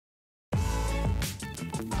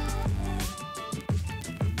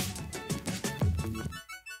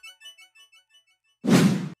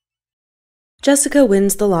Jessica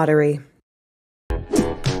wins the lottery.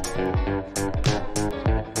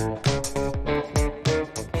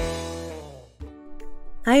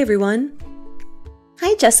 Hi, everyone.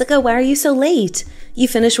 Hi, Jessica. Why are you so late? You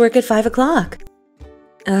finished work at 5 o'clock.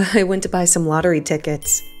 I went to buy some lottery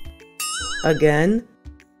tickets. Again?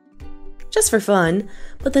 Just for fun,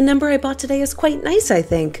 but the number I bought today is quite nice, I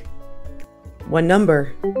think. What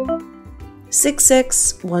number?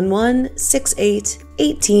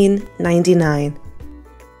 6611681899.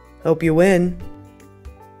 Hope you win.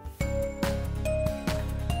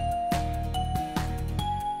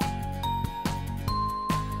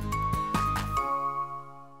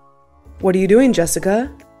 What are you doing,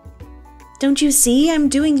 Jessica? Don't you see? I'm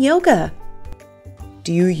doing yoga.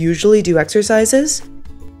 Do you usually do exercises?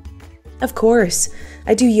 Of course.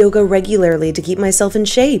 I do yoga regularly to keep myself in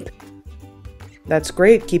shape. That's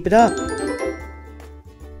great. Keep it up.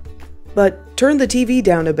 But turn the TV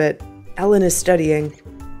down a bit. Ellen is studying.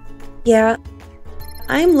 Yeah,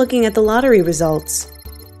 I'm looking at the lottery results.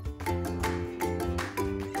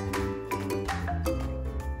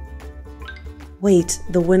 Wait,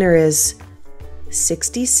 the winner is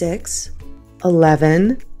 66,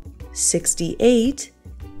 11, 68,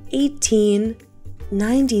 18,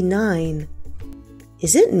 99.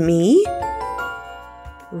 Is it me?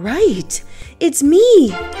 Right, it's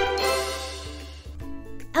me!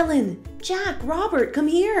 Ellen, Jack, Robert, come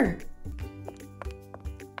here.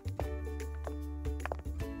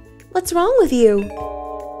 What's wrong with you?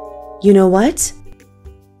 You know what?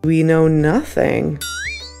 We know nothing.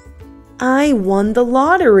 I won the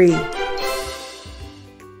lottery.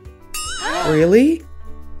 Really?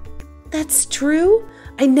 That's true?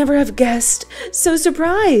 I never have guessed. So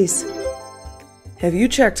surprised. Have you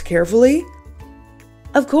checked carefully?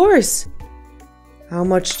 Of course. How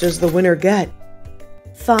much does the winner get?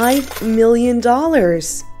 $5 million.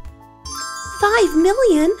 $5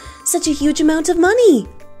 million? Such a huge amount of money.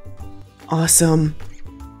 Awesome.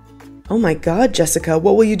 Oh my God, Jessica,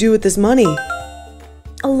 what will you do with this money?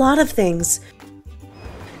 A lot of things.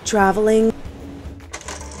 Traveling,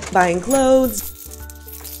 buying clothes,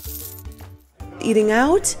 eating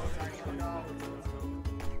out.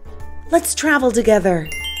 Let's travel together.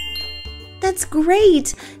 That's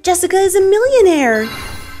great! Jessica is a millionaire!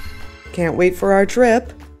 Can't wait for our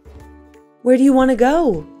trip. Where do you want to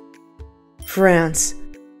go? France.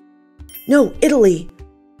 No, Italy.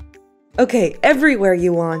 Okay, everywhere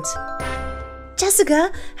you want.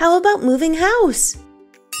 Jessica, how about moving house?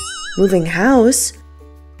 Moving house?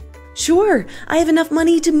 Sure, I have enough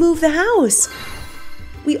money to move the house.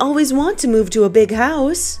 We always want to move to a big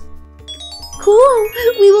house. Cool,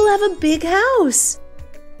 we will have a big house.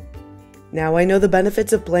 Now I know the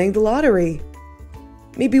benefits of playing the lottery.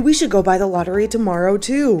 Maybe we should go buy the lottery tomorrow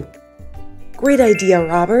too. Great idea,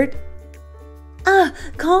 Robert.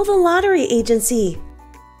 Call the lottery agency.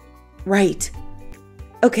 Right.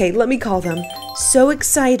 Okay, let me call them. So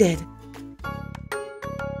excited.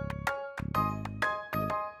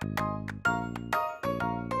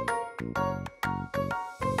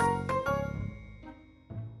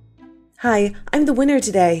 Hi, I'm the winner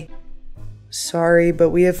today. Sorry,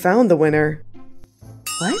 but we have found the winner.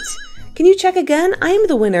 What? Can you check again? I am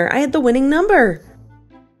the winner. I had the winning number.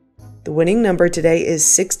 The winning number today is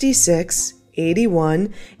 66,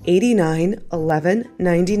 81, 89, 11,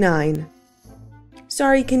 99.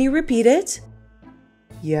 Sorry, can you repeat it?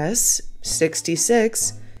 Yes,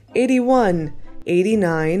 66, 81,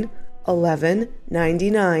 89, 11,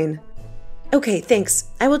 99. Okay, thanks.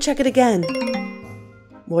 I will check it again.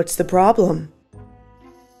 What's the problem?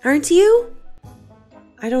 Aren't you?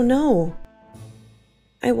 I don't know.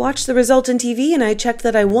 I watched the result on TV and I checked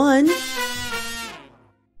that I won.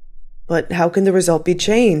 But how can the result be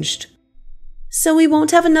changed? So we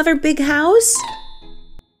won't have another big house?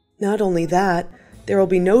 Not only that, there will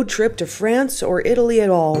be no trip to France or Italy at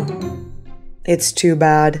all. It's too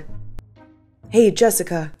bad. Hey,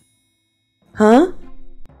 Jessica. Huh?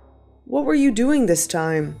 What were you doing this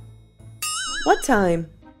time? What time?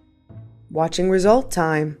 Watching result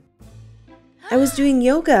time. I was doing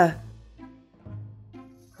yoga.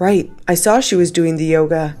 Right, I saw she was doing the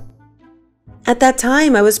yoga. At that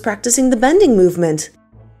time, I was practicing the bending movement.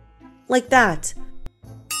 Like that.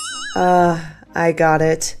 I got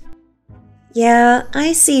it. Yeah,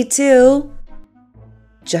 I see too.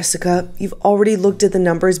 Jessica, you've already looked at the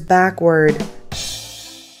numbers backward.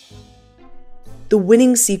 The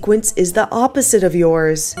winning sequence is the opposite of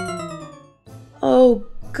yours. Oh,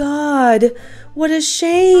 God, what a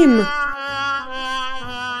shame.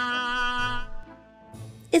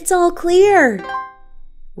 It's all clear.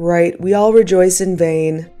 Right, we all rejoice in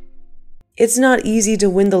vain. It's not easy to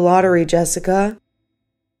win the lottery, Jessica.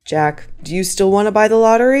 Jack, do you still want to buy the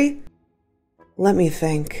lottery? Let me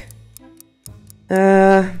think.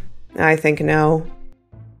 I think no.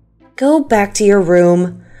 Go back to your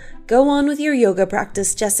room. Go on with your yoga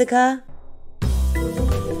practice, Jessica.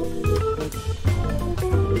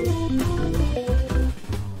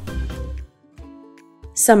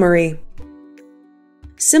 Summary.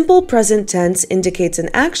 Simple present tense indicates an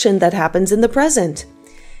action that happens in the present.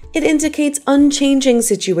 It indicates unchanging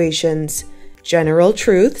situations, general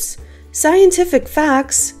truths, scientific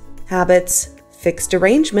facts, habits, fixed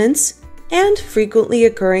arrangements, and frequently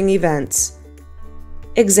occurring events.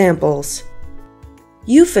 Examples.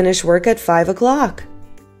 You finish work at 5 o'clock.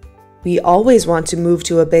 We always want to move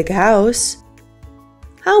to a big house.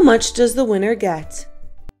 How much does the winner get?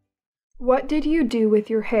 What did you do with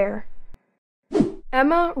your hair?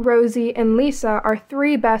 Emma, Rosie, and Lisa are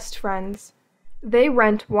 3 best friends. They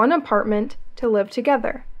rent one apartment to live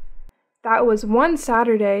together. That was one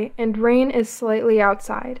Saturday and rain is slightly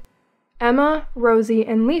outside. Emma, Rosie,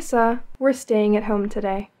 and Lisa were staying at home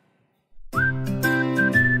today.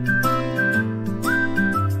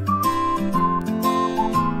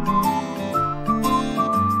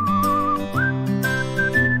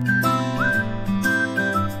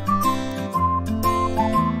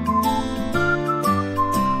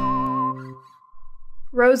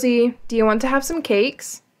 Rosie, do you want to have some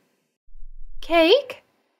cakes? Cake?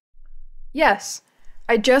 Yes,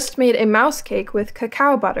 I just made a mouse cake with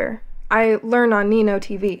cacao butter. I learn on Nino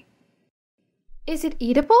TV. Is it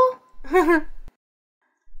eatable?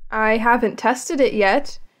 I haven't tested it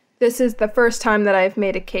yet. This is the first time that I've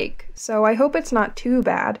made a cake, so I hope it's not too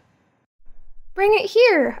bad. Bring it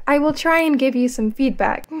here. I will try and give you some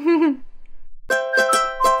feedback.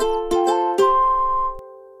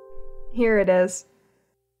 Here it is.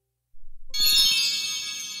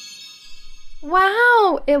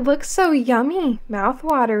 Wow, it looks so yummy,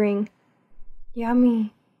 mouth-watering.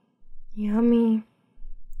 Yummy, yummy.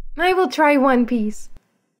 I will try one piece.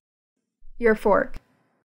 Your fork.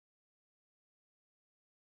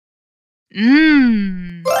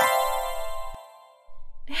 Mmm.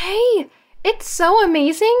 Hey, it's so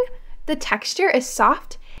amazing. The texture is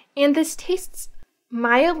soft and this tastes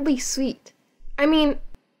mildly sweet. I mean,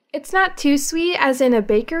 it's not too sweet as in a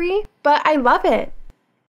bakery, but I love it.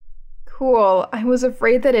 Cool, I was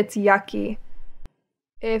afraid that it's yucky.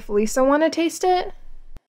 If Lisa want to taste it?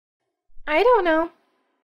 I don't know.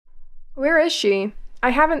 Where is she?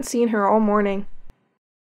 I haven't seen her all morning.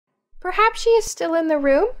 Perhaps she is still in the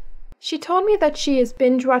room? She told me that she is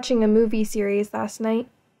binge watching a movie series last night.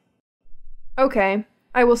 Okay,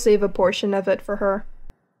 I will save a portion of it for her.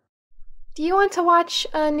 Do you want to watch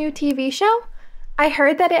a new TV show? I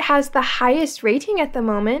heard that it has the highest rating at the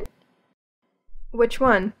moment. Which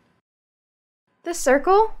one? The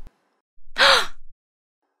Circle?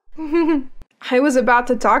 I was about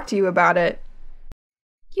to talk to you about it.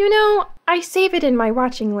 You know, I save it in my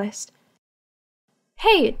watching list.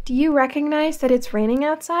 Hey, do you recognize that it's raining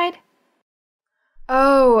outside?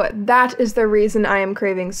 Oh, that is the reason I am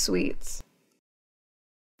craving sweets.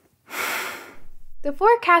 The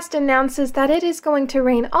forecast announces that it is going to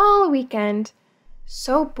rain all weekend.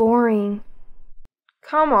 So boring.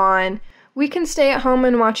 Come on, we can stay at home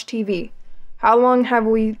and watch TV. How long have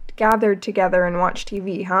we gathered together and watched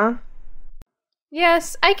TV, huh?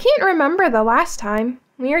 Yes, I can't remember the last time.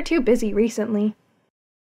 We are too busy recently.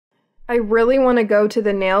 I really want to go to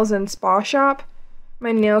the nails and spa shop.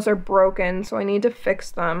 My nails are broken, so I need to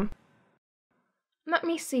fix them. Let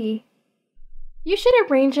me see. You should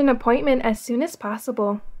arrange an appointment as soon as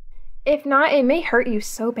possible. If not, it may hurt you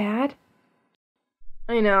so bad.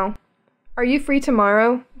 I know. Are you free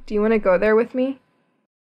tomorrow? Do you want to go there with me?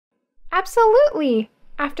 Absolutely!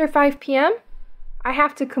 After 5 p.m.? I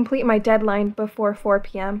have to complete my deadline before 4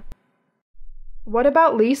 p.m. What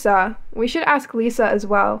about Lisa? We should ask Lisa as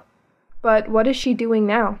well. But what is she doing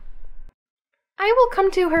now? I will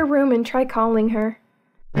come to her room and try calling her.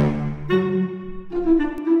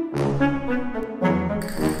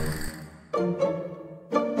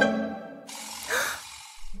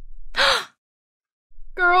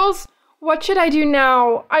 Girls, what should I do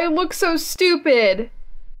now? I look so stupid.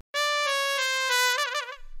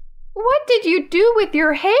 What did you do with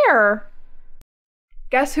your hair?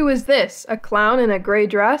 Guess who is this? A clown in a gray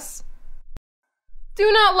dress?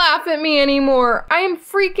 Do not laugh at me anymore. I am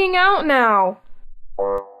freaking out now.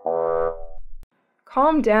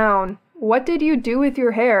 Calm down. What did you do with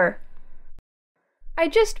your hair? I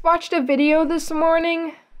just watched a video this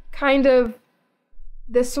morning. Kind of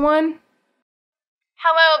this one.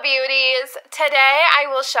 Hello, beauties. Today I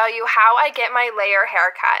will show you how I get my layer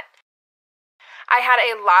haircut. I had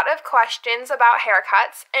a lot of questions about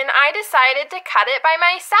haircuts, and I decided to cut it by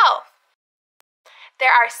myself.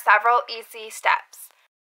 There are several easy steps.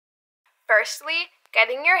 Firstly,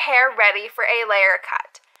 getting your hair ready for a layer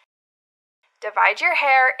cut. Divide your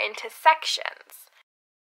hair into sections.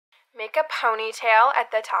 Make a ponytail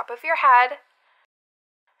at the top of your head.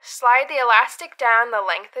 Slide the elastic down the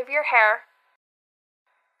length of your hair.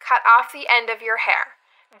 Cut off the end of your hair.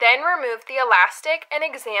 Then remove the elastic and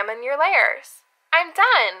examine your layers. I'm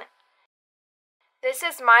done! This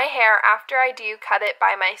is my hair after I do cut it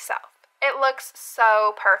by myself. It looks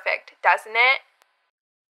so perfect, doesn't it?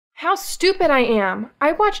 How stupid I am!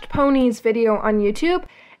 I watched Pony's video on YouTube,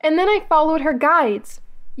 and then I followed her guides.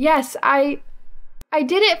 Yes, I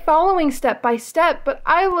did it following step by step, but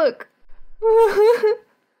I look...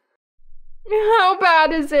 How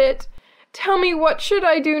bad is it? Tell me, what should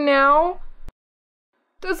I do now?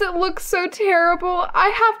 Does it look so terrible? I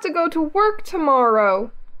have to go to work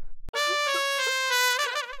tomorrow.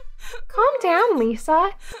 Calm down,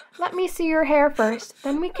 Lisa. Let me see your hair first,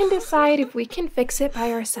 then we can decide if we can fix it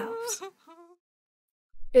by ourselves.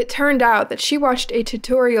 It turned out that she watched a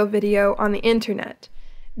tutorial video on the internet.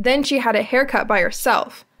 Then she had a haircut by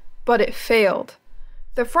herself, but it failed.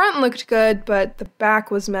 The front looked good, but the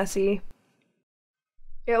back was messy.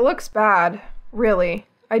 It looks bad, really.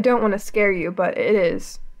 I don't want to scare you, but it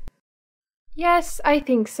is. Yes, I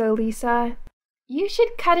think so, Lisa. You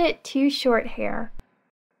should cut it to short hair.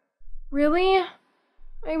 Really?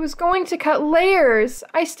 I was going to cut layers.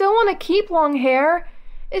 I still want to keep long hair.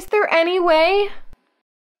 Is there any way?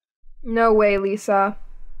 No way, Lisa.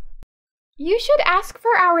 You should ask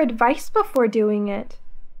for our advice before doing it.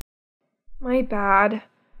 My bad.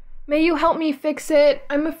 May you help me fix it?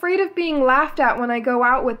 I'm afraid of being laughed at when I go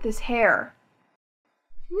out with this hair.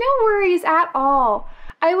 No worries at all.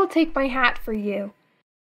 I will take my hat for you.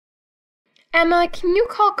 Emma, can you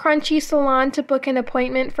call Crunchy Salon to book an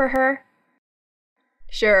appointment for her?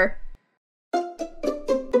 Sure.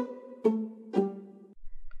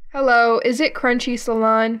 Hello, is it Crunchy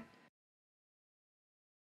Salon?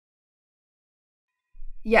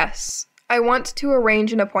 Yes, I want to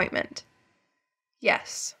arrange an appointment.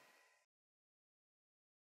 Yes.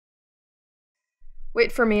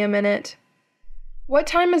 Wait for me a minute. What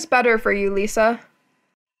time is better for you, Lisa?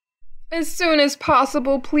 As soon as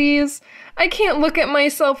possible, please. I can't look at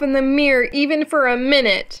myself in the mirror even for a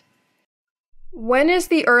minute. When is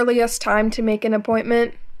the earliest time to make an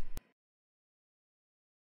appointment?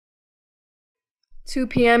 2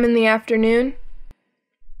 p.m. in the afternoon?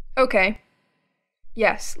 Okay.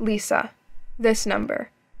 Yes, Lisa. This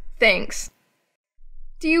number. Thanks.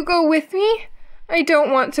 Do you go with me? I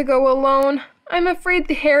don't want to go alone. I'm afraid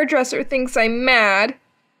the hairdresser thinks I'm mad.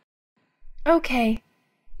 Okay.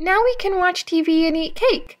 Now we can watch TV and eat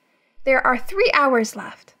cake. There are 3 hours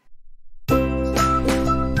left.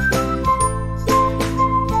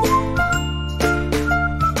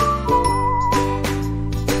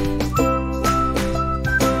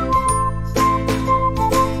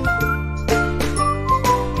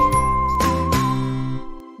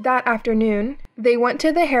 That afternoon, they went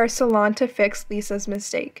to the hair salon to fix Lisa's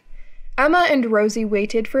mistake. Emma and Rosie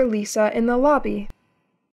waited for Lisa in the lobby.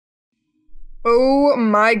 Oh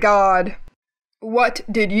my God! What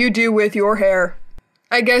did you do with your hair?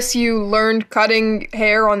 I guess you learned cutting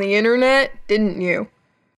hair on the internet, didn't you?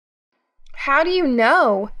 How do you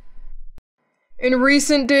know? In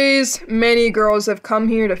recent days, many girls have come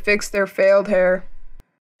here to fix their failed hair.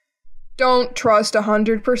 Don't trust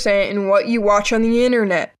 100% in what you watch on the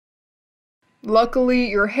internet. Luckily,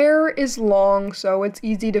 your hair is long, so it's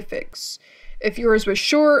easy to fix. If yours was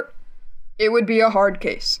short, it would be a hard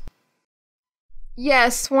case.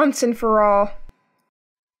 Yes, once and for all.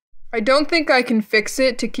 I don't think I can fix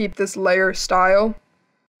it to keep this layer style.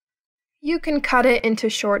 You can cut it into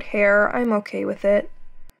short hair. I'm okay with it.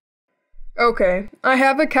 Okay, I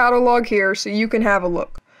have a catalog here so you can have a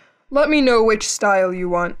look. Let me know which style you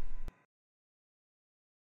want.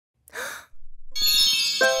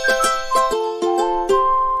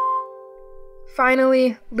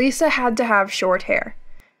 Finally, Lisa had to have short hair.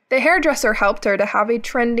 The hairdresser helped her to have a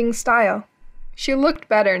trending style. She looked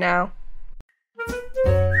better now.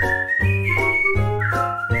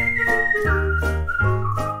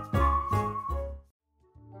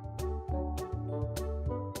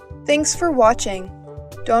 Thanks for watching.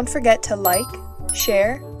 Don't forget to like,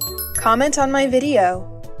 share, comment on my video.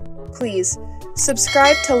 Please,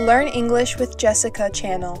 subscribe to Learn English with Jessica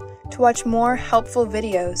channel to watch more helpful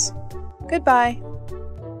videos. Goodbye.